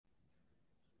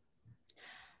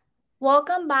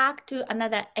Welcome back to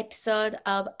another episode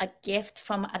of A Gift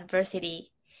from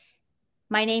Adversity.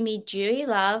 My name is Julie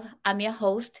Love. I'm your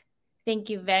host. Thank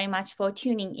you very much for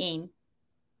tuning in.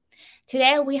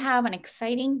 Today we have an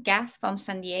exciting guest from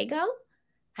San Diego.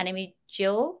 Her name is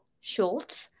Jill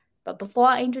Shultz. But before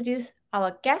I introduce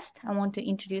our guest, I want to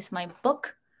introduce my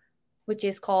book, which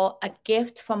is called A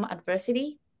Gift from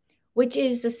Adversity, which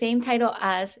is the same title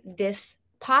as this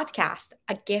podcast,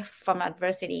 A Gift from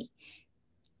Adversity.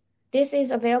 This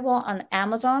is available on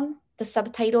Amazon. The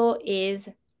subtitle is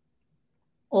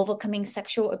Overcoming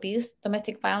Sexual Abuse,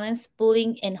 Domestic Violence,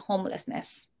 Bullying, and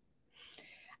Homelessness.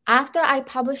 After I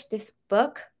published this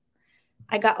book,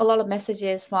 I got a lot of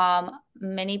messages from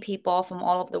many people from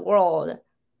all over the world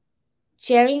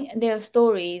sharing their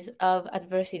stories of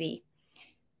adversity.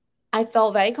 I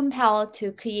felt very compelled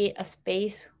to create a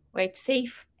space where it's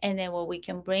safe and then where we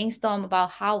can brainstorm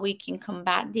about how we can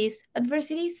combat these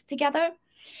adversities together.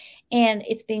 And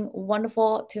it's been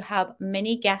wonderful to have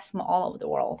many guests from all over the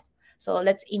world. So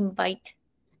let's invite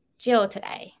Jill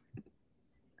today.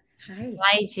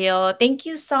 Hi, Jill. Thank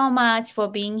you so much for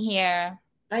being here.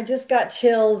 I just got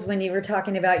chills when you were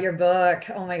talking about your book.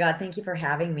 Oh my God, thank you for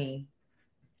having me.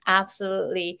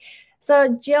 Absolutely.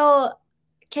 So, Jill,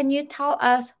 can you tell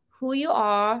us who you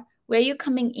are, where you're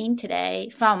coming in today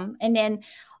from, and then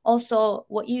also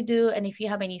what you do, and if you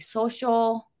have any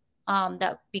social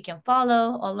that we can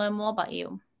follow or learn more about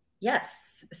you? Yes.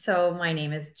 So my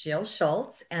name is Jill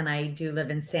Shultz, and I do live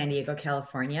in San Diego,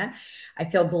 California. I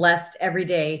feel blessed every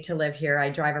day to live here. I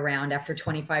drive around after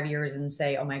 25 years and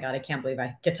say, oh my God, I can't believe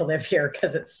I get to live here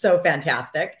because it's so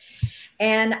fantastic.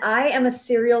 And I am a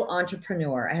serial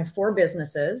entrepreneur. I have 4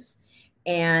 businesses.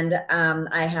 And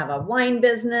I have a wine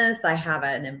business, I have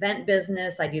an event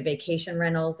business, I do vacation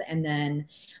rentals. And then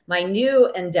my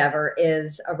new endeavor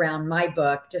is around my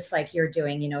book, just like you're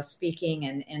doing, speaking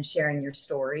and sharing your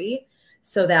story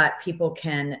so that people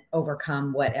can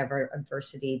overcome whatever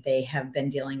adversity they have been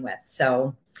dealing with.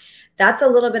 So that's a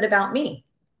little bit about me.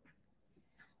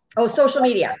 Oh, social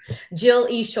media, Jill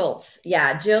E. Schultz.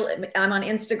 Yeah, Jill. I'm on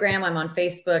Instagram. I'm on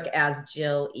Facebook as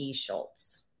Jill E.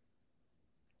 Schultz.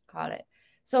 Got it.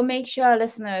 So make sure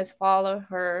listeners follow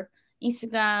her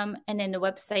Instagram, and then the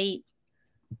website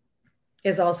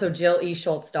is also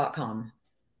jilleschultz.com.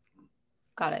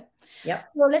 Got it. Yep.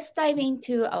 Well, let's dive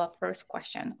into our first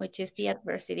question, which is the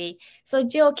adversity. So,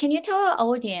 Jill, can you tell our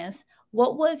audience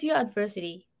what was your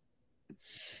adversity?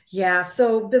 Yeah.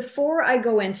 So before I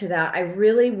go into that, I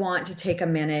really want to take a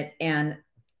minute and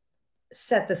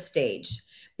set the stage,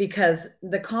 because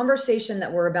the conversation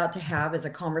that we're about to have is a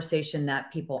conversation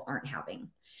that people aren't having.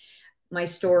 My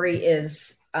story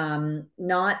is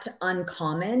not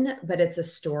uncommon, but it's a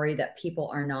story that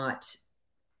people are not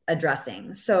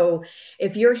addressing. So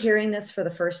if you're hearing this for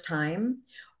the first time,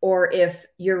 or if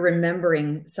you're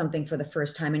remembering something for the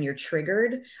first time and you're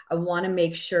triggered, I want to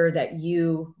make sure that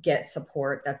you get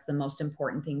support. That's the most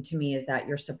important thing to me, is that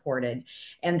you're supported.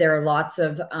 And there are lots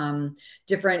of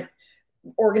different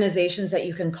organizations that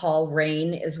you can call.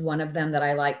 RAINN is one of them that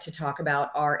I like to talk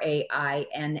about,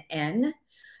 RAINN.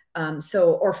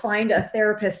 Or find a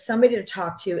therapist, somebody to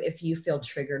talk to if you feel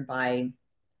triggered by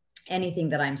anything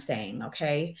that I'm saying.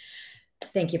 Okay.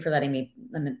 Thank you for letting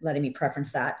me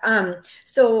preference that.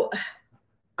 So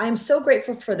I'm so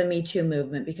grateful for the Me Too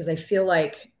movement, because I feel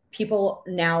like people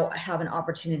now have an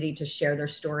opportunity to share their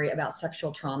story about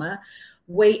sexual trauma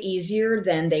way easier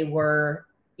than they were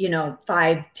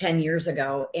 5-10 years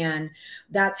ago. And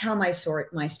that's how my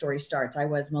story starts. I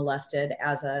was molested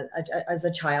as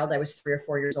a child. I was 3 or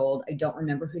 4 years old. I don't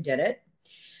remember who did it.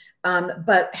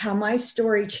 But how my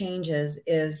story changes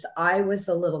is I was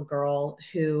the little girl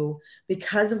who,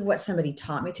 because of what somebody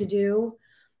taught me to do,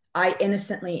 I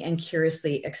innocently and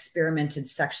curiously experimented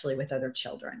sexually with other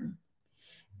children.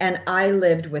 And I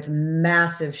lived with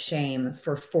massive shame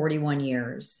for 41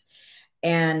 years.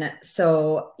 And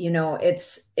so,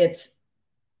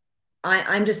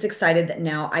 I'm just excited that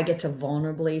now I get to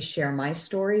vulnerably share my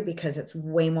story, because it's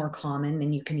way more common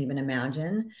than you can even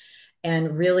imagine,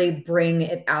 and really bring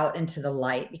it out into the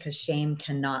light, because shame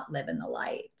cannot live in the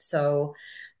light. So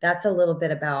that's a little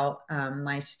bit about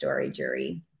my story,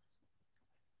 Jury.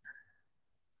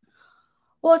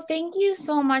 Well, thank you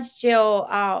so much, Jill,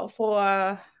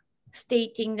 for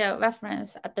stating the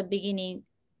reference at the beginning.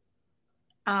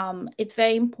 It's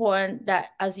very important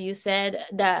that, as you said,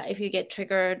 that if you get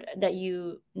triggered, that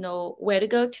you know where to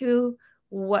go to,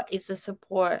 what is the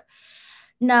support.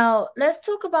 Now, let's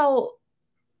talk about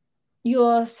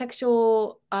your child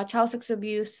sexual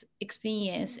abuse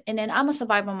experience. And then I'm a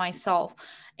survivor myself.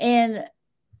 And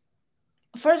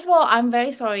first of all, I'm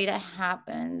very sorry that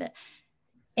happened.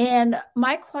 And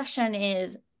my question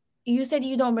is, you said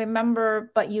you don't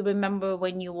remember, but you remember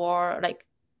when you were like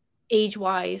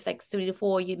age-wise, like 3 to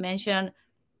 4, you mentioned.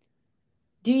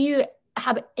 Do you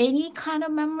have any kind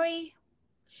of memory?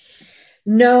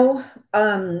 No,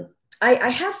 I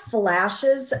have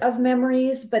flashes of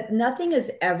memories, but nothing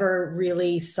is ever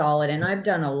really solid. And I've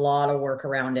done a lot of work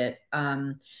around it.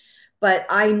 But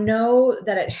I know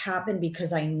that it happened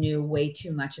because I knew way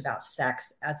too much about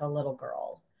sex as a little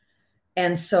girl.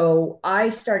 And so I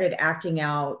started acting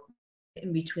out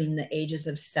in between the ages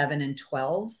of 7 and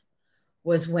 12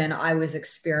 was when I was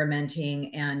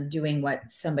experimenting and doing what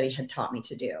somebody had taught me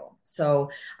to do.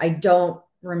 So I don't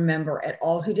remember at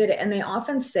all who did it. And they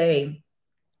often say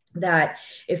that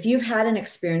if you've had an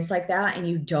experience like that and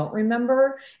you don't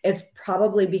remember, it's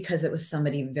probably because it was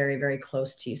somebody very, very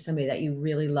close to you, somebody that you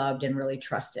really loved and really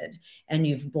trusted, and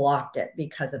you've blocked it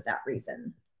because of that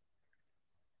reason.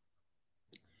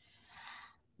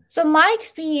 So my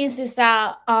experience is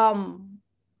that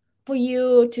for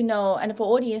you to know and for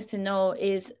audience to know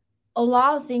is a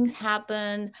lot of things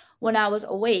happen when I was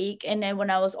awake and then when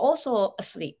I was also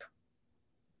asleep.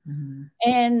 Mm-hmm.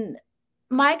 And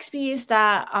my experience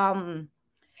that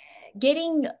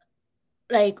getting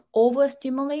like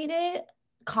overstimulated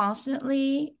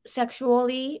constantly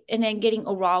sexually and then getting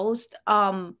aroused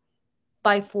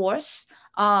by force,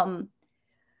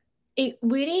 it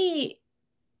really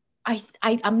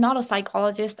I'm not a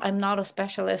psychologist, I'm not a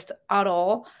specialist at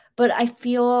all, but I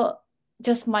feel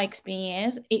just my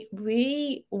experience, it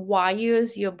really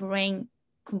wires your brain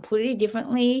completely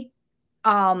differently.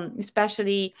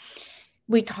 Especially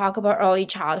we talk about early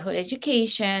childhood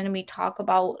education, we talk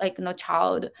about like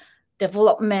child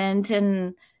development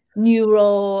and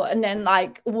neural, and then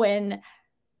like when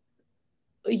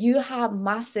you have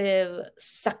massive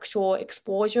sexual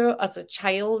exposure as a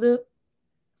child.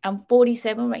 I'm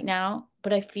 47 right now,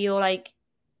 but I feel like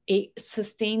it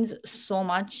sustains so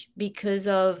much because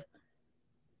of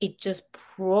it just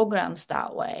programs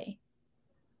that way.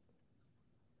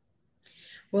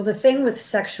 Well, the thing with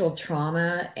sexual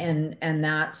trauma and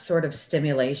that sort of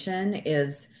stimulation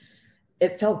is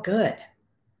it felt good.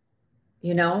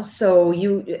 So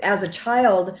you as a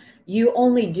child, you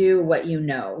only do what you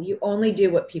know. You only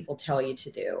do what people tell you to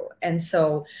do. And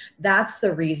so that's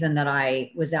the reason that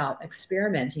I was out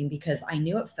experimenting, because I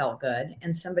knew it felt good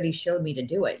and somebody showed me to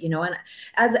do it. And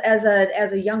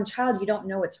as a young child, you don't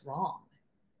know it's wrong,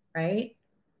 right?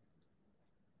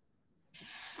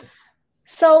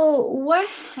 So, what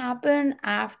happened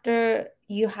after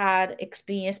you had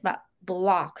experience but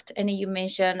blocked? And then you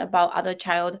mentioned about other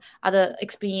child, other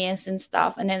experience and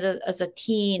stuff. And then as a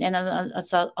teen and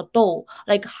as an adult,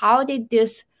 like how did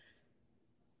this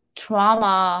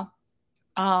trauma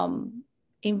um,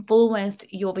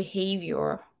 influenced your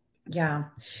behavior? Yeah.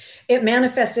 It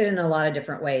manifested in a lot of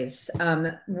different ways.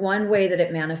 One way that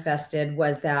it manifested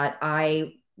was that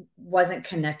I wasn't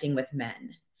connecting with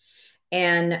men.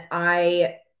 And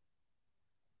a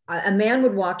man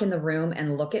would walk in the room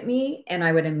and look at me, and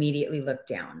I would immediately look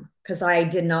down because I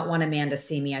did not want a man to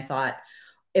see me. I thought,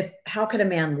 if how could a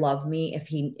man love me if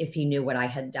he knew what I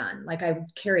had done? Like, I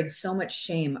carried so much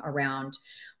shame around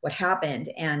what happened,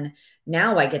 and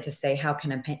now I get to say, how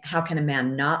can a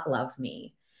man not love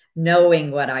me,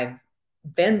 knowing what I've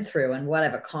been through and what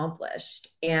I've accomplished?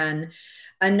 And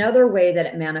another way that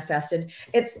it manifested,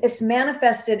 it's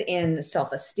manifested in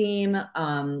self-esteem.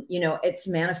 It's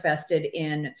manifested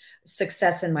in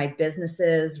success in my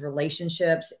businesses,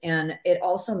 relationships, and it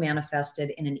also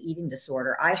manifested in an eating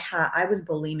disorder. I was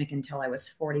bulimic until I was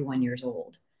 41 years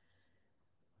old.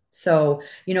 So,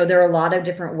 there are a lot of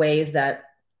different ways that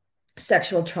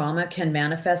sexual trauma can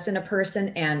manifest in a person,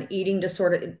 and eating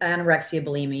disorder, anorexia,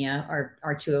 bulimia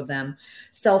are two of them.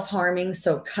 Self-harming,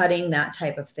 so cutting, that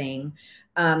type of thing.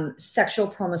 Sexual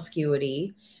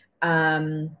promiscuity,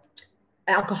 um,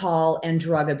 alcohol and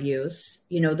drug abuse.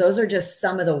 Those are just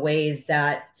some of the ways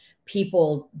that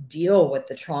people deal with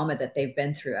the trauma that they've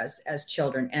been through as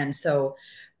children. And so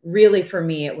really for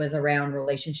me, it was around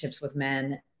relationships with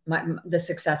men, the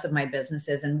success of my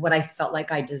businesses, and what I felt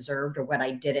like I deserved or what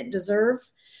I didn't deserve,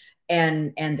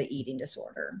 and the eating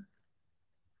disorder.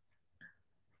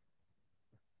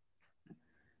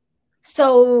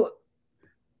 So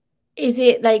is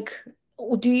it like,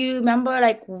 do you remember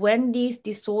like when these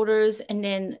disorders and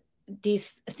then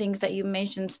these things that you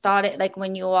mentioned started, like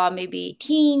when you are maybe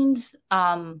teens,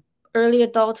 early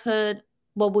adulthood?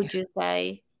 What would you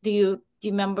say? Do you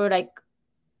remember like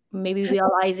maybe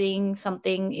realizing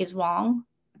something is wrong?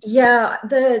 Yeah,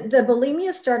 the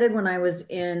bulimia started when I was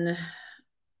in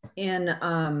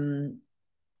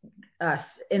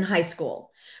in high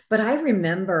school. But I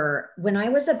remember when I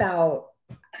was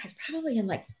probably in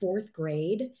like fourth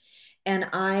grade, and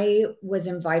I was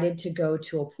invited to go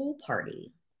to a pool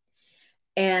party.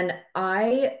 And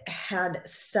I had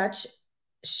such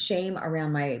shame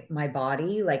around my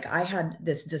body. Like I had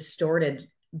this distorted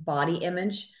body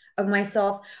image of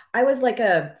myself. I was like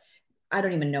I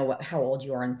don't even know how old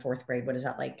you are in fourth grade. What is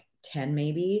that, like 10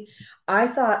 maybe? I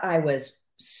thought I was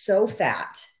so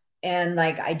fat, and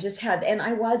like I just had, and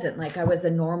I wasn't, like I was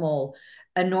a normal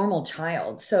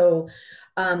child. So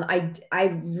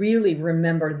I really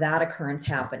remember that occurrence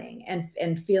happening,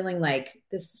 and feeling like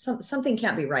something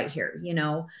can't be right here, you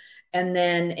know. And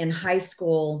then in high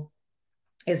school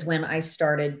is when I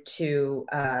started to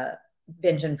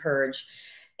binge and purge.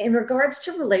 In regards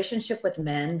to relationship with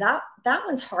men, that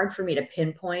one's hard for me to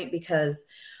pinpoint, because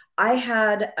I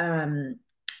had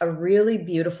a really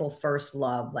beautiful first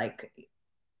love. Like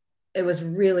it was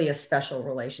really a special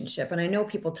relationship. And I know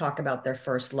people talk about their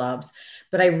first loves,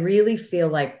 but I really feel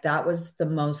like that was the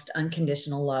most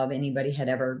unconditional love anybody had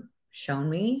ever shown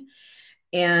me.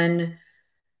 And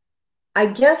I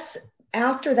guess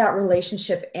after that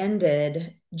relationship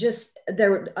ended, just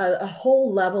there a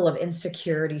whole level of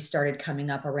insecurity started coming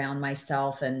up around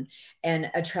myself and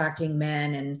attracting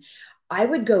men. And I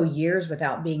would go years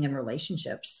without being in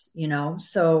relationships, you know.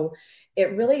 So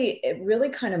it really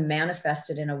kind of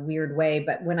manifested in a weird way.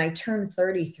 But when I turned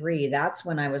 33, that's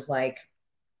when I was like,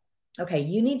 okay,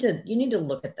 you need to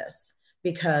look at this,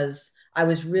 because I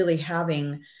was really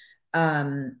having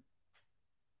um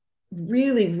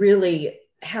really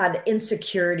had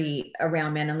insecurity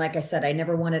around men. And like I said, I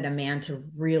never wanted a man to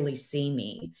really see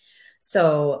me.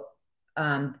 So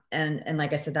and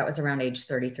like I said, that was around age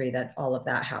 33 that all of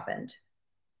that happened.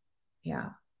 Yeah.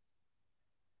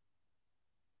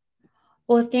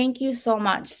 Well, thank you so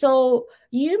much. So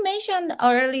you mentioned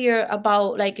earlier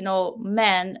about like,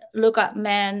 men look at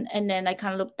men and then I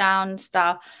kind of look down and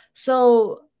stuff.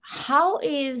 So how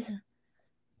is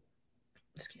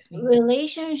Excuse me.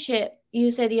 relationship? You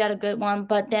said you had a good one,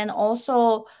 but then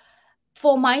also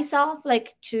for myself,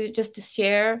 like to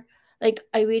share, like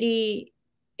I really,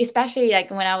 especially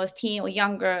like when I was teen or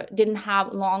younger, didn't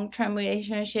have long-term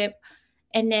relationship.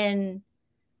 And then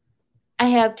I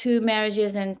have two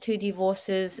marriages and two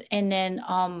divorces. And then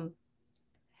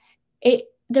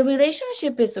the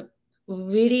relationship is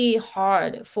really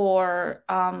hard for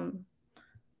I'm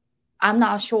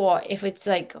not sure if it's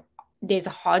like there's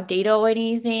a hard data or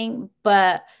anything,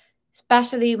 but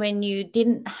especially when you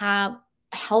didn't have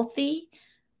a healthy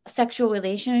sexual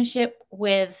relationship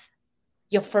with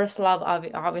your first love,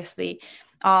 obviously,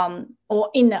 or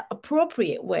in an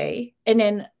appropriate way. And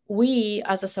then we,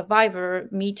 as a survivor,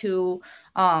 me too,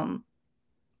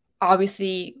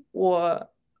 obviously were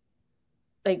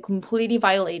like completely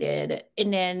violated.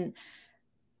 And then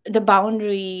the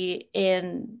boundary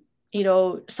and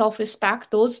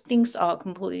self-respect, those things are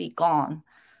completely gone.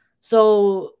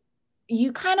 So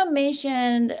you kind of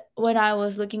mentioned when I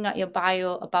was looking at your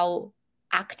bio about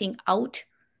acting out.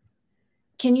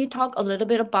 Can you talk a little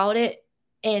bit about it,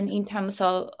 and in terms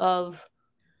of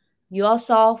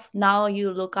yourself, now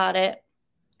you look at it,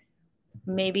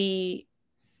 maybe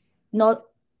not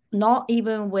not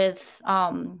even with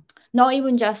not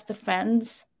even just the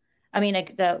friends, I mean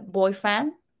like the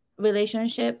boyfriend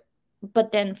relationship,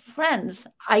 but then friends.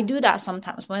 I do that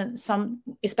sometimes, when some,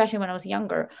 especially when I was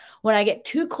younger, when I get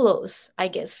too close, I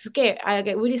get scared, I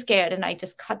get really scared, and I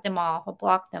just cut them off or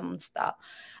block them and stuff.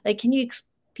 Like, can you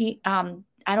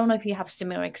I don't know if you have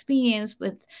similar experience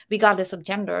with, regardless of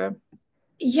gender.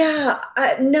 Yeah,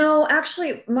 no,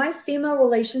 actually, my female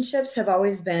relationships have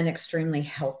always been extremely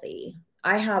healthy.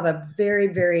 I have a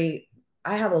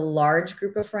I have a large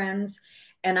group of friends,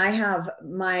 and I have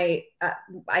I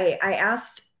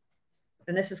asked,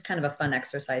 and this is kind of a fun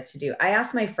exercise to do. I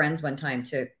asked my friends one time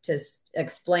to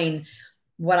explain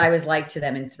what I was like to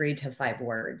them in 3 to 5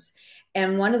 words.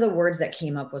 And one of the words that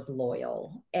came up was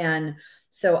loyal. And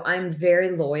so I'm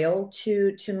very loyal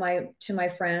to my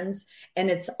friends,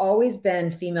 and it's always been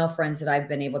female friends that I've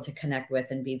been able to connect with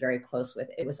and be very close with.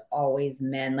 It was always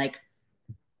men. Like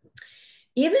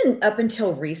even up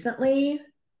until recently,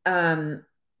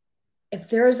 if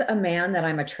there's a man that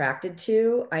I'm attracted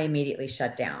to, I immediately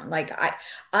shut down. Like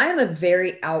I'm a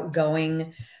very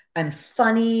outgoing, I'm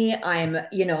funny, I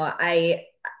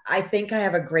think I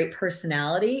have a great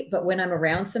personality, but when I'm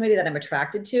around somebody that I'm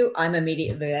attracted to, I'm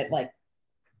immediately like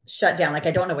shut down. Like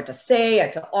I don't know what to say. I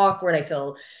feel awkward. I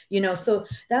feel, so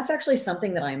that's actually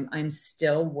something that I'm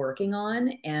still working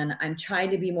on, and I'm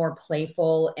trying to be more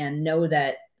playful and know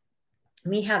that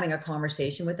me having a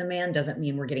conversation with a man doesn't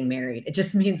mean we're getting married. It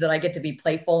just means that I get to be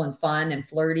playful and fun and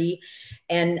flirty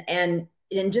and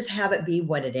just have it be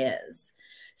what it is.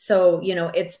 So,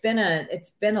 it's been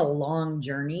a long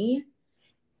journey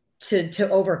to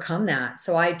overcome that.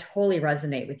 So I totally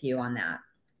resonate with you on that.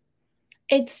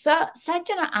 It's such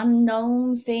an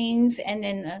unknown things, and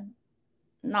then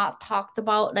not talked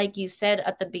about, like you said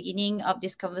at the beginning of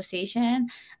this conversation.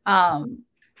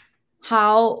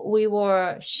 How we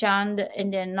were shunned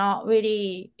and then not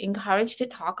really encouraged to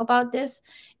talk about this,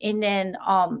 and then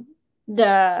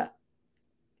the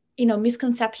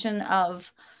misconception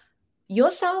of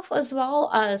yourself as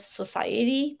well as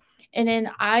society. And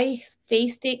then I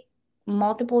faced it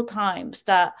multiple times,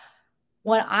 that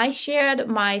when I shared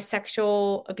my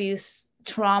sexual abuse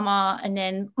trauma, and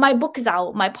then my book is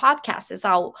out, my podcast is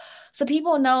out, so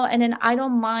people know, and then I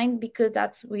don't mind, because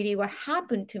that's really what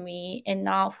happened to me and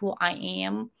not who I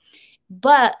am.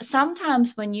 But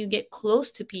sometimes when you get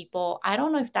close to people, I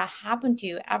don't know if that happened to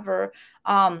you ever.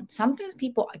 Sometimes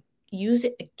people use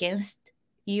it against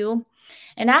you.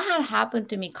 And that had happened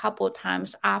to me a couple of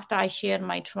times after I shared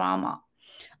my trauma.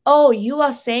 Oh, you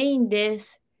are saying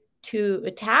this to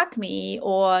attack me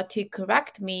or to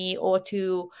correct me or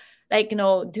to,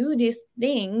 do these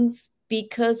things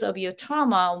because of your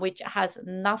trauma, which has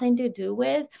nothing to do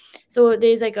with. So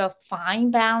there's like a fine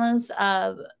balance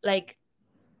of like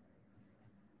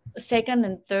second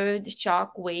and third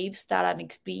shock waves that I'm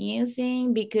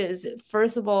experiencing, because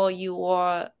first of all, you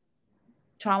are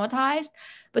traumatized,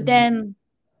 but Mhm. then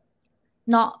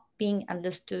not being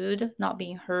understood, not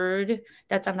being heard.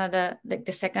 That's another, like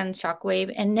the second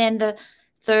shockwave. And then the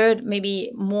third,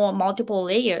 maybe more multiple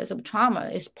layers of trauma,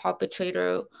 is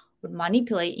perpetrator would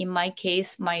manipulate. In my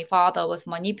case, my father was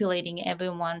manipulating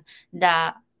everyone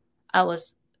that I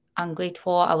was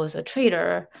ungrateful, I was a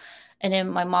traitor. And then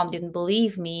my mom didn't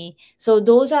believe me. So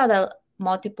those are the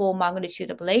multiple magnitude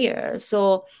of layers.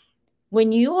 So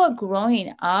when you are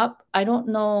growing up, I don't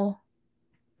know,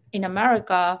 in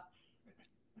America,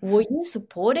 were you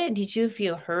supported? Did you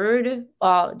feel heard?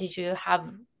 Did you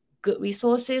have good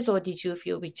resources, or did you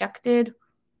feel rejected?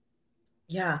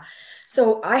 Yeah.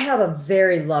 So I have a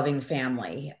very loving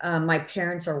family. My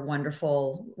parents are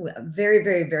wonderful, very,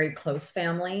 very, very close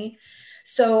family.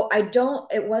 So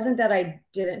it wasn't that I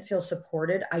didn't feel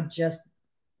supported. I just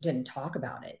didn't talk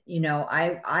about it.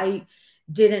 I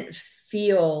didn't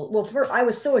feel, well, I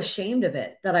was so ashamed of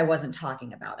it that I wasn't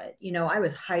talking about it. I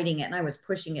was hiding it and I was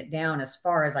pushing it down as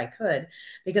far as I could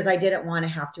because I didn't want to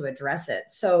have to address it.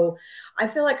 So I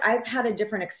feel like I've had a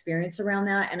different experience around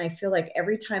that. And I feel like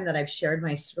every time that I've shared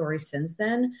my story since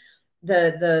then,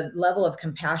 the level of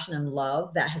compassion and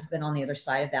love that has been on the other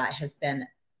side of that has been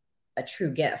a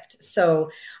true gift. So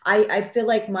I feel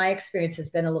like my experience has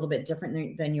been a little bit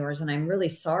different than yours. And I'm really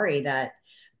sorry that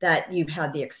you've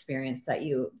had the experience that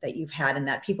you've had and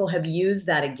that people have used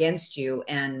that against you.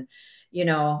 And,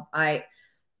 I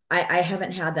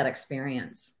haven't had that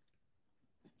experience.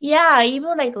 Yeah,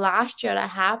 even like last year that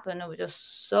happened, it was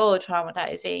just so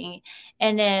traumatizing.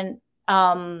 And then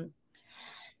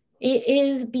it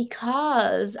is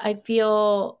because I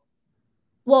feel,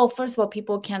 well, first of all,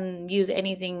 people can use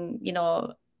anything,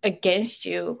 against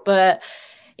you. But,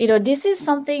 this is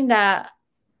something that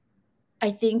I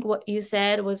think what you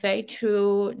said was very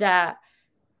true, that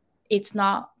it's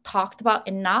not talked about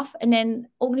enough. And then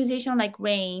organization like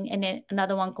RAIN, and then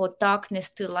another one called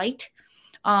Darkness to Light,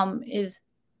 is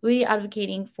really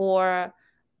advocating for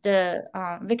the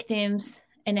victims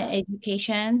and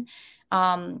education.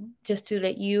 Just to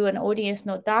let you and audience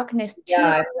know, darkness Yeah,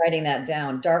 to, I'm writing that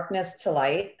down. Darkness to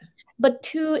light. but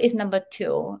two is number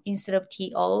two instead of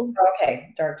TO.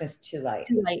 Okay, darkness to light.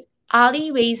 Like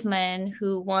Ali Raisman,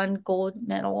 who won gold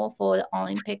medal for the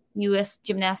Olympic U.S.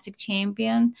 gymnastic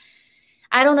champion.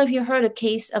 I don't know if you heard a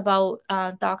case about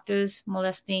doctors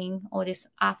molesting all these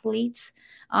athletes.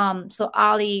 So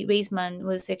Ali Raisman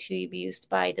was sexually abused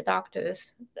by the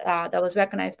doctors, that was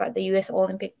recognized by the U.S.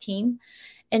 Olympic team.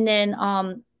 And then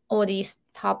all these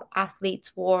top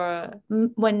athletes were,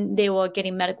 when they were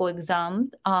getting medical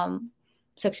exam,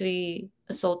 sexually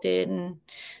assaulted. And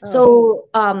Oh,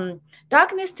 so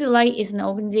Darkness to Light is an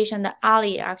organization that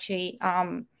Ali actually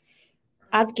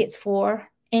advocates for,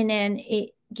 and then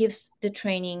it gives the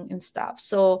training and stuff.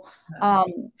 So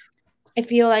I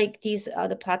feel like these are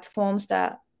the platforms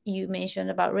that you mentioned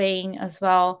about Rain as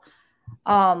well.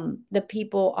 The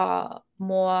people are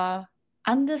more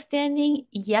understanding.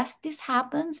 Yes, this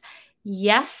happens.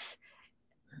 Yes,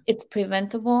 it's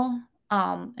preventable.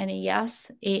 And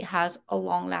yes, it has a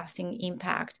long lasting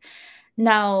impact.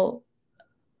 Now,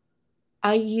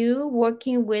 are you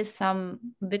working with some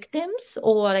victims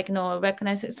or like no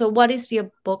recognizing? So what is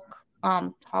your book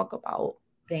talk about?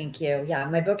 Thank you. Yeah,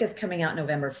 my book is coming out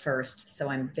November 1st, so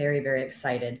I'm very, very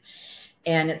excited.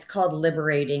 And it's called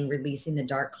Liberating, Releasing the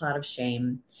Dark Cloud of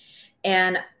Shame.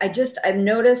 And I've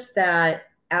noticed that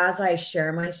as I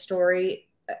share my story,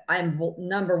 I'm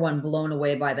number one blown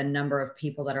away by the number of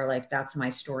people that are like, that's my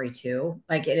story too.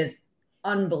 Like it is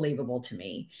unbelievable to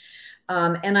me.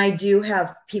 And I do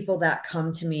have people that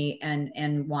come to me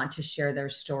and want to share their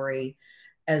story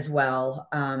as well.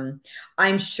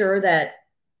 I'm sure that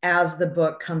as the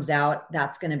book comes out,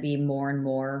 that's going to be more and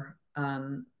more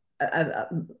an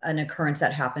occurrence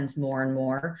that happens more and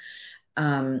more.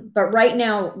 But right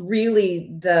now,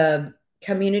 really, the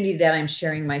community that I'm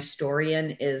sharing my story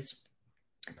in is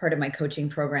part of my coaching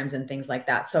programs and things like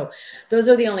that. So those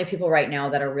are the only people right now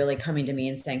that are really coming to me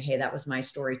and saying, "Hey, that was my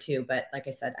story too." But like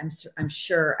I said, I'm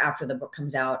sure after the book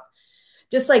comes out,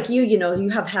 just like you know, you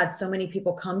have had so many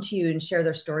people come to you and share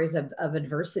their stories of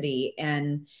adversity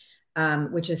and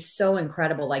which is so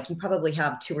incredible. Like you probably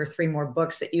have 2 or 3 more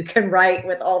books that you can write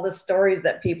with all the stories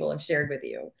that people have shared with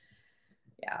you.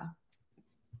 Yeah.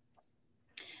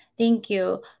 Thank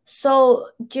you. So,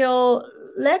 Jill,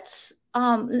 let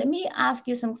me ask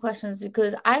you some questions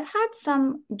because I've had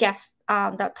some guests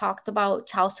that talked about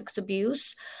child sex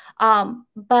abuse,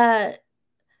 but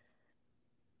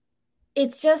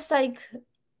it's just like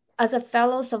as a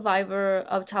fellow survivor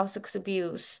of child sex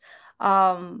abuse,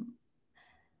 um,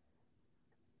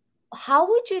 how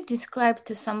would you describe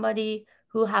to somebody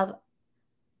who have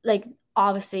like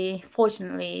obviously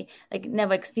fortunately like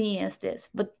never experienced this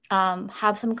but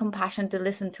have some compassion to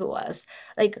listen to us,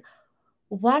 like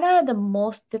what are the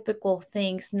most difficult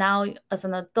things now as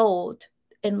an adult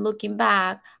and looking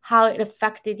back how it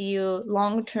affected you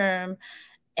long term,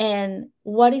 and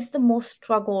what is the most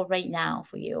struggle right now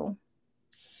for you?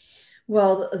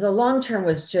 Well, the long term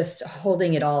was just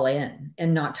holding it all in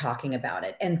and not talking about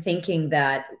it and thinking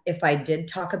that if I did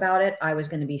talk about it, I was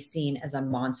going to be seen as a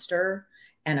monster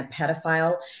and a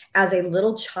pedophile. As a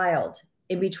little child,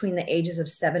 in between the ages of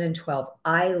 7 and 12,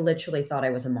 I literally thought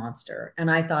I was a monster and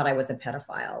I thought I was a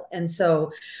pedophile. And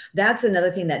so that's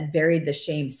another thing that buried the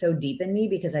shame so deep in me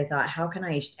because I thought, how can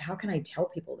I tell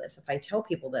people this? If I tell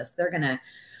people this, they're going to,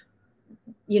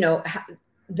 you know,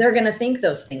 they're going to think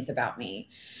those things about me.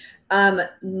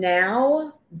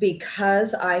 Now,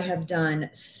 because I have done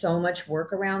so much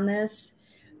work around this,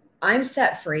 I'm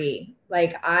set free.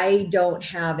 Like I don't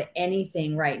have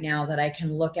anything right now that I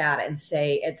can look at and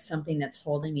say it's something that's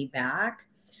holding me back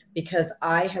because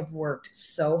I have worked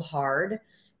so hard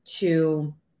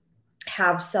to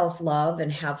have self-love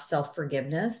and have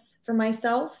self-forgiveness for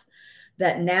myself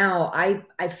that now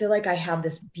I feel like I have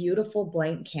this beautiful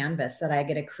blank canvas that I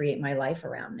get to create my life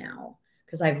around now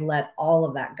because I've let all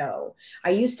of that go.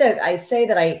 I say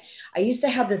that I used to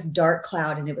have this dark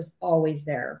cloud and it was always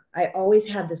there. I always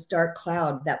had this dark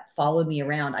cloud that followed me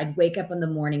around. I'd wake up in the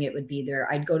morning, it would be there.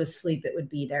 I'd go to sleep, it would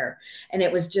be there. And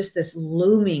it was just this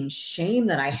looming shame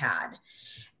that I had.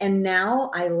 And now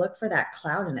I look for that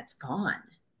cloud and it's gone.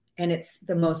 And it's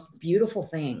the most beautiful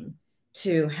thing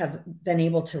to have been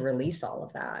able to release all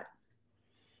of that.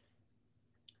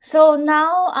 So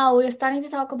now we're starting to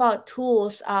talk about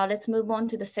tools. Let's move on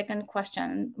to the second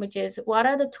question, which is what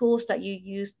are the tools that you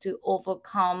use to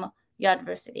overcome your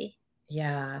adversity?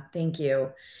 Yeah, thank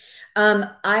you.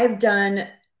 I've done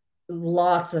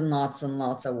lots and lots and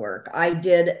lots of work. I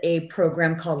did a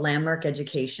program called Landmark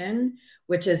Education,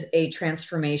 which is a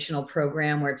transformational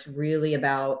program where it's really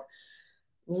about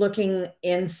looking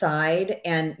inside.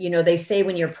 And you know, they say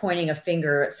when you're pointing a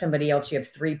finger at somebody else, you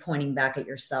have 3 pointing back at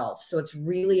yourself. So it's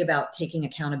really about taking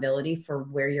accountability for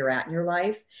where you're at in your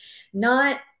life,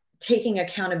 not taking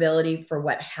accountability for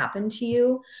what happened to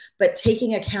you, but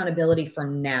taking accountability for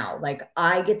now. Like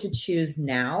I get to choose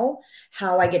now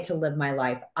how I get to live my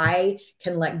life. I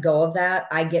can let go of that.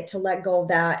 I get to let go of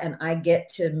that and I get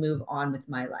to move on with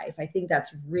my life. I think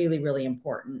that's really, really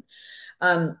important.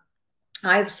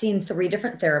 I've seen 3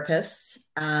 different therapists.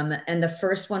 And the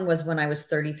first one was when I was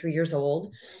 33 years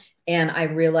old. And I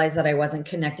realized that I wasn't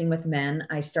connecting with men.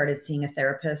 I started seeing a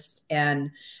therapist. And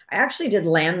I actually did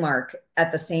Landmark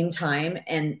at the same time.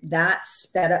 And that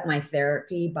sped up my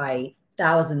therapy by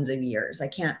thousands of years. I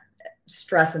can't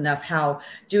stress enough how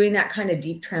doing that kind of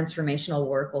deep transformational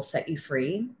work will set you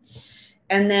free.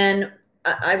 And then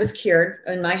I was cured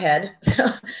in my head.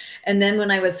 And then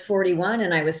when I was 41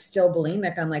 and I was still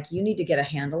bulimic, I'm like, you need to get a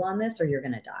handle on this or you're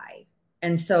going to die.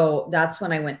 And so that's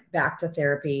when I went back to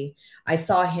therapy. I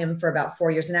saw him for about 4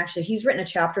 years. And actually, he's written a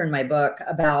chapter in my book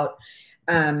about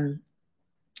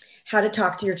how to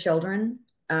talk to your children,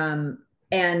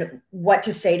 and what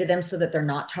to say to them so that they're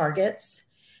not targets,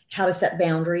 how to set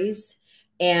boundaries,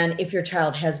 and if your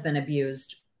child has been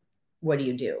abused, what do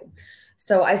you do?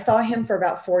 So I saw him for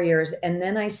about 4 years. And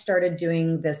then I started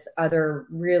doing this other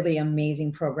really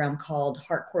amazing program called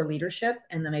Hardcore Leadership.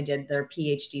 And then I did their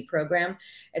PhD program.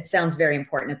 It sounds very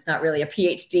important. It's not really a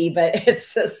PhD, but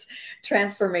it's this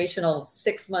transformational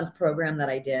 6-month program that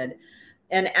I did.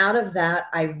 And out of that,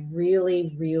 I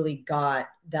really, really got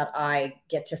that I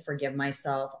get to forgive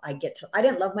myself. I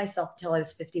didn't love myself until I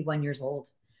was 51 years old.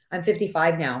 I'm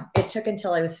 55 now. It took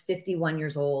until I was 51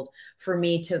 years old for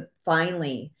me to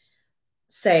finally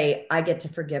say, I get to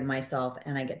forgive myself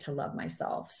and I get to love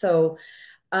myself. So,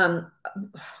 um,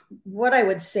 what I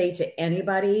would say to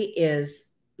anybody is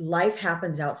life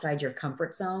happens outside your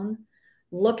comfort zone.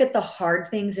 Look at the hard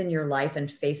things in your life and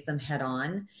face them head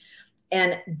on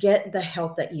and get the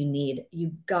help that you need.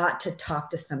 You got to talk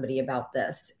to somebody about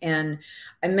this. And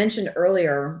I mentioned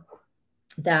earlier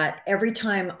that every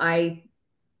time I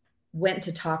went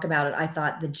to talk about it, I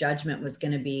thought the judgment was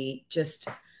going to be just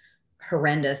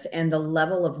horrendous. And the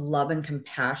level of love and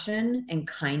compassion and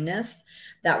kindness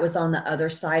that was on the other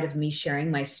side of me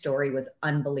sharing my story was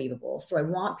unbelievable. So I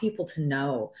want people to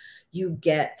know you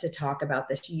get to talk about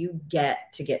this. You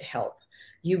get to get help.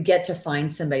 You get to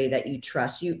find somebody that you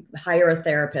trust. You hire a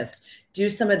therapist, do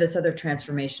some of this other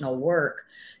transformational work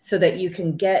so that you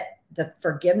can get the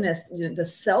forgiveness, the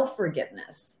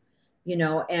self-forgiveness,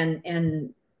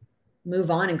 and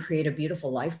move on and create a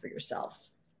beautiful life for yourself.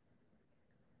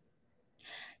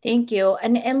 Thank you.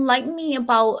 And enlighten me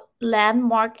about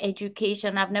landmark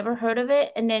education. I've never heard of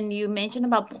it. And then you mentioned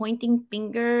about pointing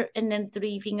finger and then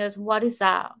three fingers. What is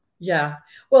that? Yeah.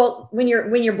 Well, when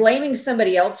you're blaming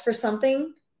somebody else for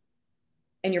something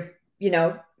and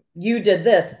you did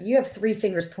this, you have three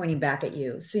fingers pointing back at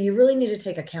you. So you really need to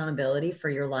take accountability for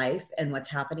your life and what's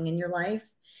happening in your life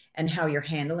and how you're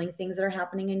handling things that are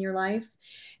happening in your life.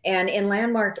 And in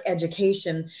landmark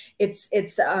education, it's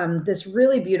this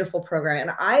really beautiful program.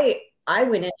 And I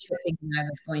went into it thinking I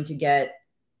was going to get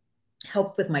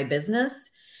help with my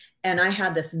business, and I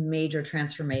had this major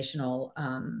transformational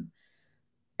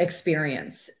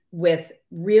experience with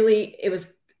really, it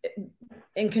was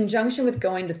in conjunction with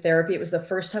going to therapy. It was the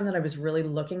first time that I was really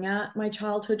looking at my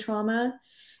childhood trauma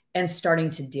and starting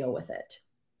to deal with it.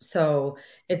 So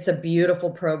it's a beautiful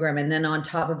program. And then on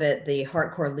top of it, the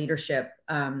hardcore leadership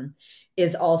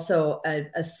is also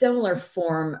a similar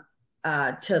form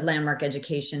to landmark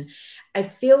education. I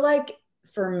feel like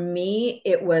for me,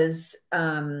 it was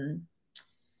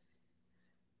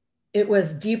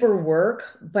deeper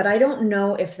work, but I don't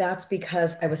know if that's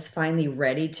because I was finally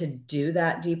ready to do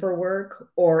that deeper work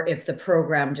or if the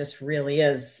program just really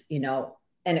is,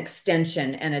 an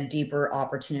extension and a deeper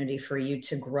opportunity for you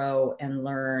to grow and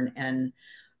learn and,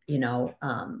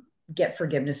 get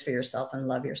forgiveness for yourself and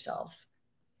love yourself.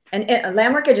 And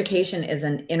Landmark Education is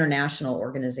an international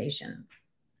organization.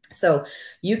 So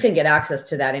you can get access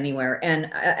to that anywhere,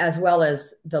 and as well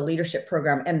as the leadership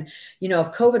program. And, if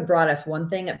COVID brought us one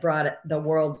thing, it brought the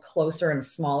world closer and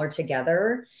smaller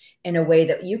together in a way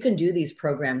that you can do these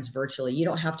programs virtually. You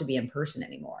don't have to be in person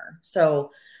anymore.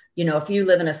 So, if you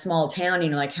live in a small town,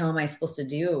 like, how am I supposed to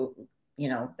do,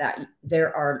 that?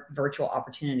 There are virtual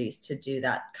opportunities to do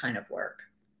that kind of work.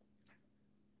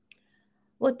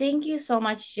 Well, thank you so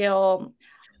much, Jill.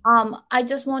 I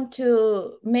just want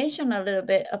to mention a little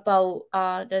bit about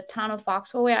the town of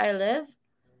Foxborough where I live.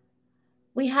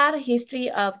 We had a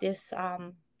history of this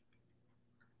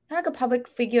like a public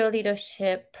figure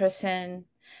leadership person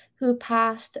who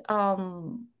passed a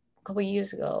couple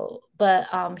years ago, but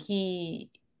he,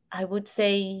 I would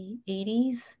say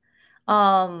 80s,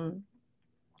 um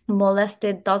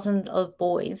molested dozens of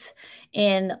boys.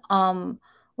 And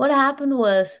what happened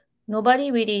was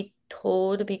nobody really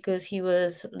told because he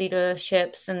was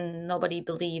leaderships and nobody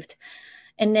believed.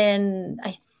 And then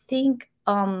I think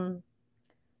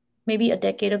maybe a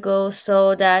decade ago,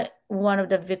 so that one of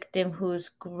the victim who's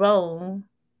grown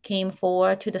came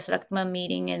forward to the selectman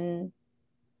meeting and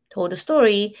told the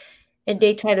story, and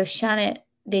they try to shun it,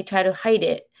 they try to hide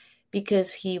it because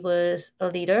he was a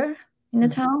leader in the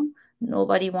town.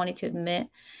 Nobody wanted to admit.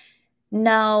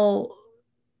 Now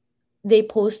they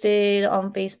posted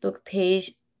on Facebook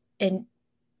page, and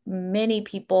many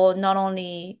people, not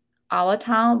only our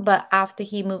town, but after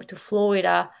he moved to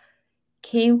Florida,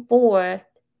 came forward.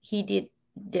 He did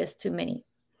this to many.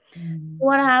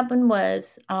 What happened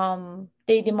was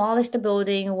they demolished the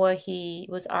building where he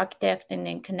was architect and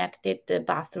then connected the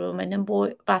bathroom and then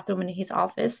bathroom in his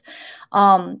office.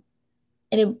 And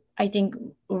it, I think,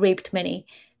 raped many.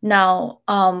 Now,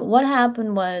 what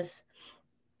happened was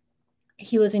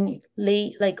he was in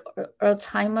late, like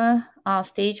Alzheimer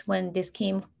stage when this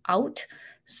came out.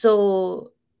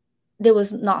 So there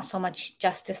was not so much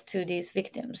justice to these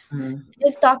victims. Mm.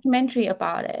 This documentary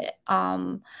about it,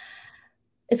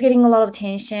 it's getting a lot of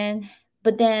attention.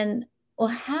 But then what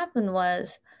happened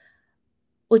was,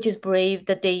 which is brave,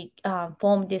 that they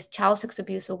formed this child sex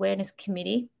abuse awareness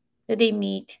committee that they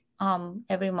meet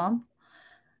every month,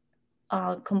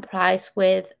 comprised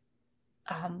with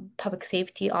public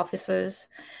safety officers,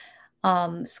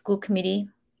 school committee,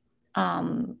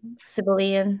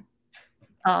 civilian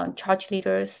church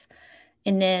leaders,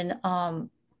 and then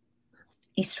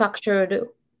it's structured,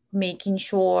 making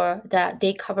sure that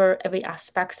they cover every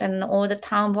aspect. And all the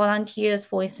town volunteers,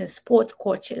 for instance, sports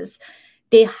coaches,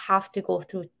 they have to go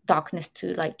through darkness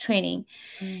to light training.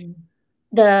 Mm.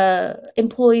 The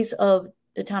employees of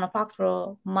the town of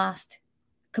Foxborough must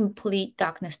complete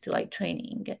darkness to light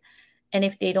training. And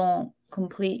if they don't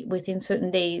complete within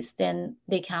certain days, then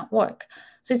they can't work.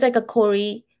 So it's like a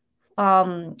Corey,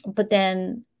 but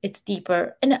then it's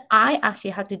deeper. And I actually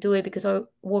had to do it because I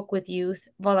work with youth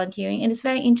volunteering. And it's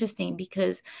very interesting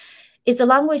because it's a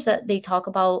language that they talk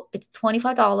about. It's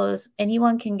 $25.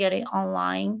 Anyone can get it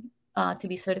online to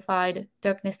be certified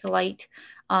darkness to light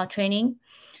training.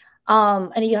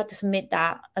 And you have to submit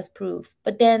that as proof.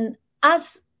 But then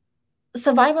as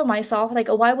survivor myself, like,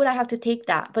 why would I have to take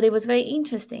that? But it was very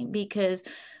interesting because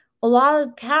a lot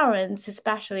of parents,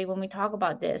 especially when we talk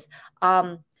about this,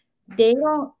 they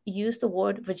don't use the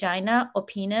word vagina or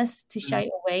penis to shy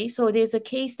away. So there's a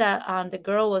case that the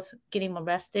girl was getting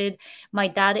arrested. My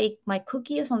dad ate my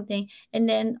cookie or something, and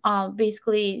then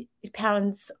basically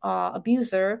parents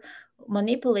abuse her,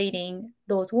 manipulating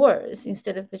those words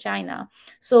instead of vagina.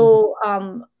 So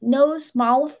nose,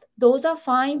 mouth, those are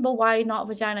fine, but why not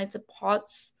vagina? It's a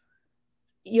parts,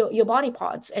 your body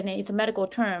parts, and it's a medical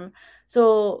term.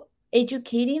 So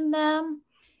educating them,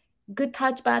 good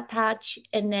touch, bad touch,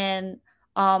 and then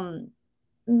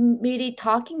really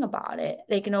talking about it,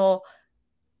 like, and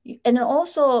then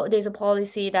also there's a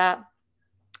policy that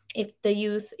if the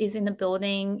youth is in the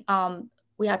building,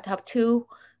 we have to have two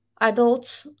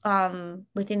adults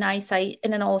within eyesight,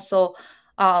 and then also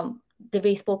the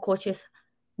baseball coaches,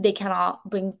 they cannot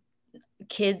bring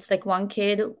kids, like one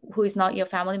kid who is not your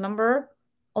family member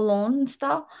alone and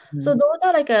stuff. So those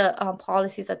are like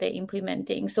policies that they're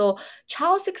implementing. So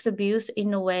child sex abuse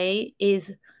in a way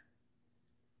is,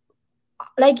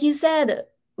 like you said,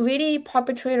 really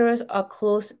perpetrators are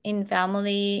close in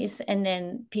families and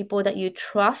then people that you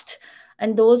trust.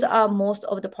 And those are most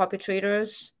of the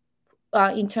perpetrators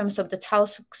in terms of the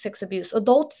child sex abuse.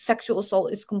 Adult sexual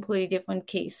assault is completely different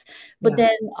case. But Yeah.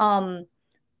 then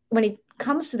when it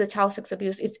comes to the child sex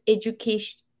abuse, it's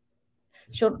education.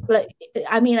 Like,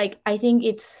 I mean, like, I think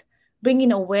it's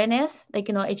bringing awareness, like,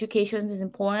 education is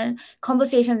important,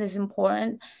 conversation is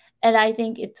important, and I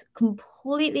think it's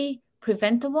completely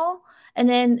preventable. And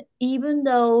then even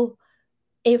though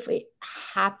if it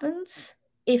happens,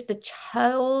 if the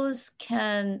child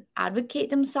can advocate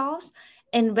themselves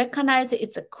and recognize that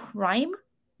it's a crime,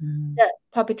 the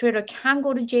perpetrator can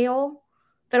go to jail,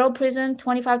 federal prison,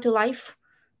 25 to life,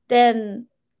 then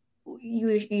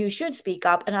you should speak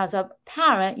up. And as a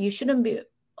parent, you shouldn't be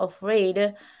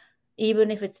afraid,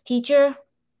 even if it's teacher,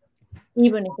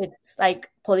 even if it's like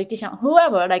politician,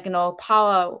 whoever, like,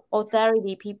 power,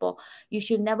 authority people, you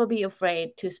should never be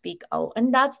afraid to speak out.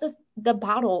 And that's the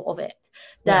battle of it,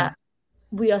 Yeah. that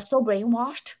we are so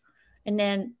brainwashed, and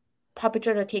then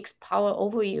perpetrator takes power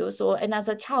over you. So, and as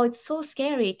a child, it's so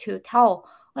scary to tell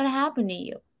what happened to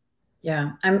you.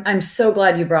 Yeah. I'm so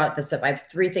glad you brought this up. I have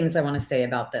three things I want to say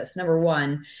about this. Number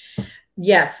one,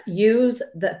 yes, use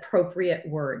the appropriate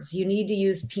words. You need to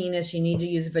use penis, you need to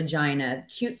use vagina,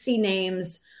 cutesy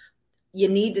names. You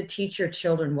need to teach your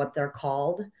children what they're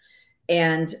called.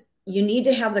 And you need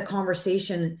to have the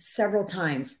conversation several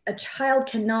times. A child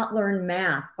cannot learn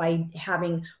math by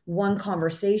having one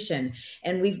conversation.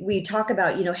 And we talk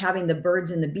about, having the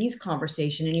birds and the bees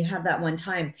conversation, and you have that one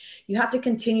time. You have to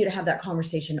continue to have that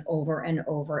conversation over and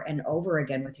over and over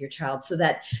again with your child so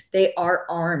that they are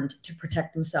armed to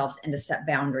protect themselves and to set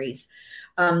boundaries.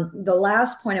 The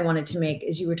last point I wanted to make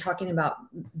is you were talking about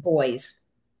boys.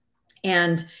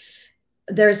 And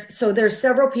there's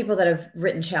several people that have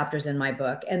written chapters in my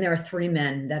book, and there are three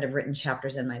men that have written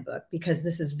chapters in my book, because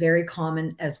this is very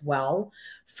common as well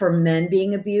for men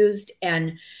being abused.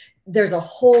 And there's a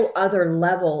whole other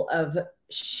level of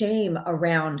shame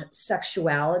around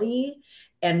sexuality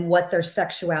and what their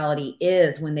sexuality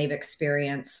is when they've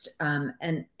experienced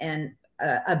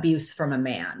abuse from a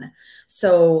man.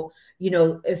 So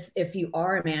if you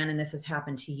are a man and this has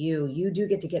happened to you, you do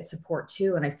get to get support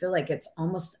too. And I feel like it's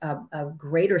almost a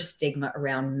greater stigma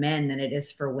around men than it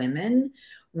is for women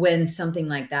when something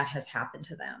like that has happened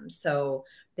to them. So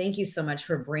thank you so much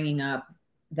for bringing up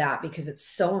that, because it's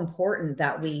so important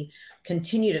that we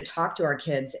continue to talk to our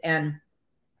kids and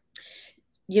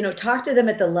talk to them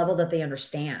at the level that they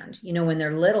understand. When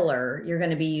they're littler, you're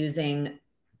going to be using,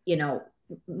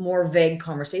 more vague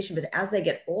conversation, but as they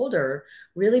get older,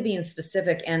 really being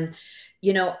specific. And,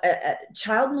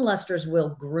 child molesters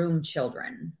will groom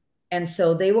children. And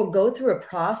so they will go through a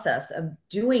process of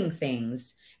doing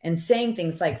things and saying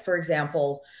things like, for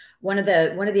example, one of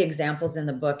the examples in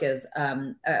the book is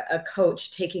a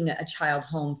coach taking a child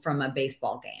home from a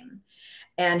baseball game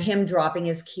and him dropping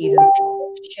his keys and saying,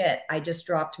 "Oh, shit, I just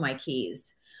dropped my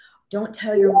keys. Don't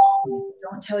tell your mom,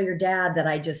 don't tell your dad that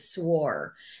I just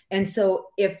swore." And so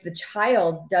if the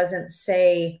child doesn't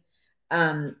say,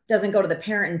 doesn't go to the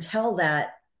parent and tell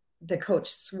that the coach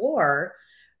swore,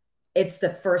 it's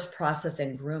the first process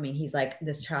in grooming. He's like,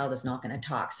 this child is not going to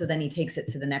talk. So then he takes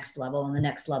it to the next level and the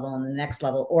next level and the next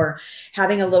level. Or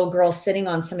having a little girl sitting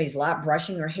on somebody's lap,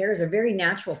 brushing her hair is a very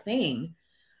natural thing,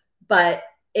 but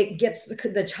it gets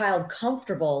the child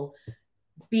comfortable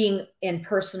being in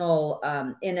personal,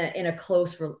 in a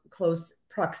close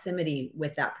proximity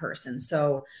with that person.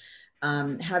 So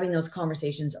having those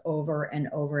conversations over and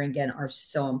over again are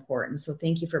so important. So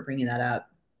thank you for bringing that up.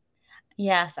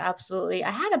 Yes, absolutely.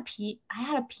 I had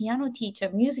a piano teacher,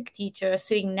 music teacher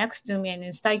sitting next to me and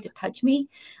then started to touch me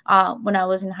when I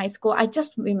was in high school. I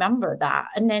just remember that.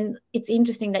 And then it's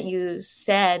interesting that you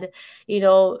said,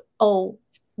 oh,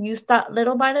 you start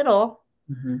little by little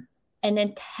Mm-hmm. and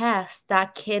then test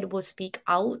that kid will speak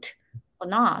out or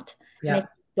not. And if Yeah. they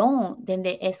don't, then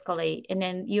they escalate. And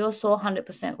then you're so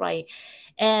 100% right.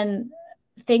 And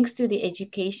thanks to the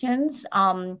educations,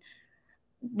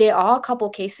 there are a couple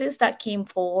cases that came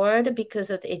forward because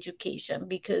of the education,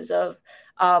 because of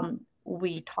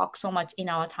we talk so much in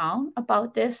our town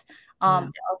about this. Yeah.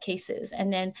 There are cases.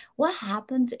 And then what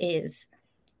happens is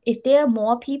if there are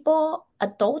more people,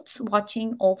 adults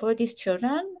watching over these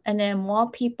children, and then more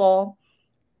people,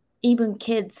 even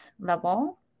kids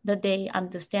level, that they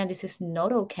understand this is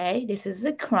not okay. This is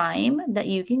a crime that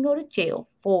you can go to jail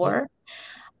Yeah. for.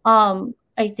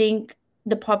 I think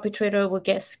the perpetrator will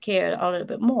get scared a little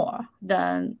bit more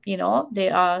than, they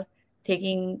are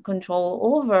taking control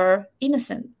over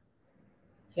innocent.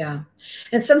 Yeah.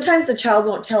 And sometimes the child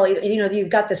won't tell you, you've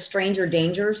got the stranger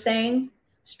danger saying,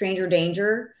 stranger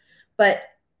danger, but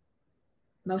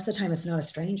most of the time it's not a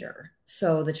stranger.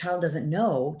 So the child doesn't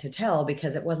know to tell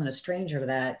because it wasn't a stranger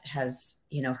that has,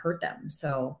 hurt them.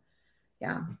 So,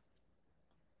 yeah.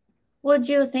 Well,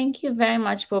 Jill, thank you very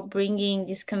much for bringing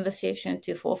this conversation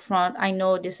to forefront. I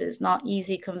know this is not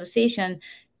easy conversation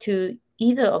to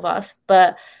either of us,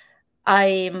 but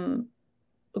I'm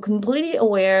completely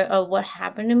aware of what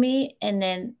happened to me, and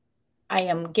then I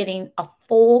am getting a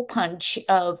full punch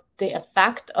of the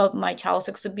effect of my child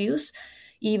sex abuse,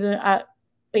 even at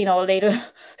later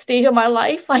stage of my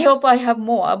life. I hope I have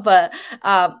more, but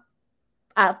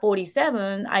at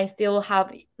 47, I still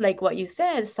have, like what you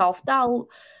said, self doubt.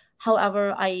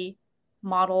 However, I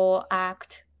model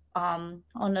act on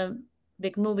the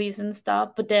big movies and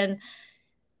stuff, but then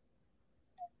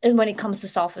and when it comes to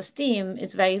self esteem,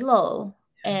 it's very low.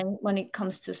 And when it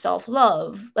comes to self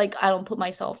love, like I don't put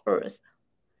myself first.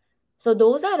 So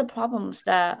those are the problems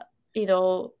that,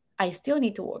 I still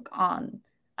need to work on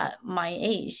at my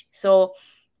age. So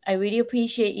I really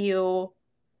appreciate you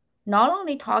not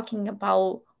only talking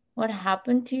about what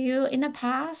happened to you in the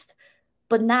past,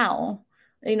 but now,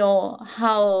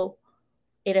 how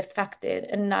it affected,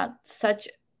 and not such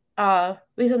a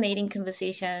resonating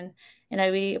conversation. And I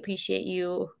really appreciate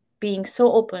you being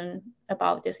so open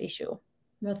about this issue.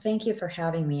 Well, thank you for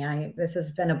having me. This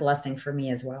has been a blessing for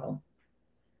me as well.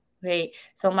 Great.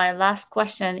 So my last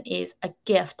question is a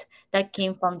gift that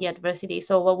came from the adversity.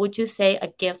 So what would you say a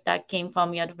gift that came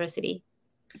from your adversity?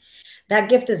 That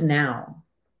gift is now.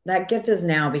 That gift is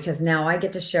now because now I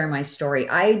get to share my story.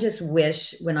 I just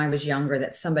wish when I was younger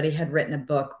that somebody had written a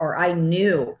book, or I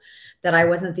knew that I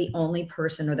wasn't the only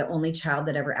person or the only child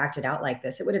that ever acted out like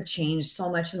this. It would have changed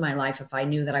so much in my life if I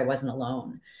knew that I wasn't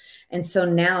alone. And so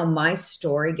now my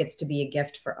story gets to be a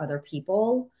gift for other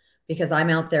people because I'm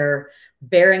out there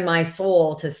bearing my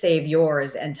soul to save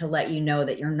yours and to let you know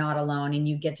that you're not alone and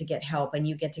you get to get help and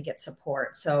you get to get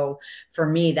support. So for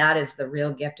me, that is the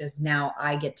real gift, is now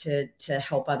I get to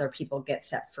help other people get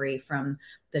set free from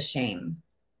the shame.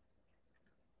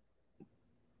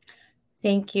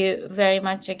 Thank you very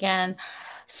much again.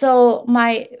 So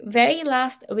my very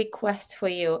last request for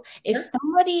you, if Sure.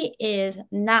 somebody is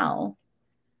now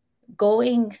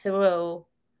going through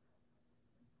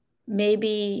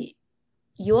maybe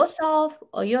yourself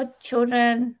or your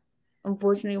children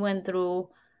unfortunately went through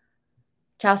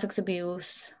child sex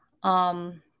abuse,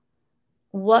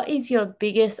 what is your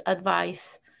biggest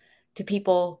advice to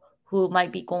people who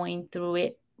might be going through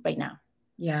it right now?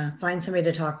 Yeah, find somebody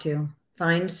to talk to.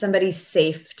 Find somebody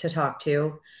safe to talk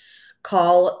to.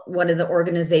 Call one of the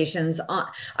organizations.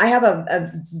 I have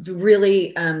a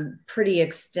really pretty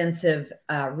extensive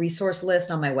resource list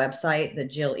on my website, the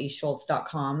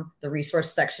jilleschultz.com, the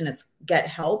resource section. It's Get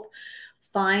Help.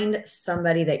 Find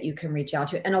somebody that you can reach out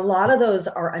to. And a lot of those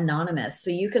are anonymous.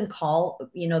 So you can call,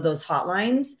 those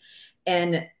hotlines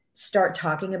and start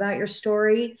talking about your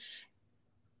story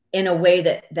in a way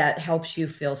that helps you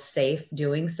feel safe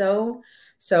doing so.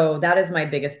 So that is my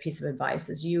biggest piece of advice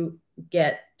is you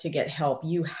get help.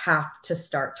 You have to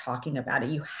start talking about it.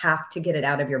 You have to get it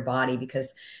out of your body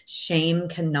because shame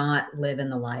cannot live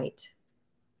in the light.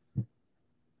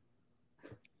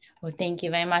 Well, thank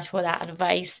you very much for that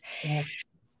advice. Yes.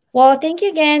 Well, thank you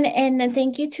again. And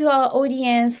thank you to our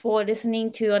audience for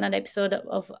listening to another episode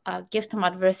of Gift from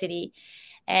Adversity.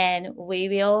 And we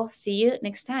will see you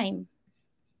next time.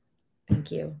 Thank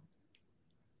you.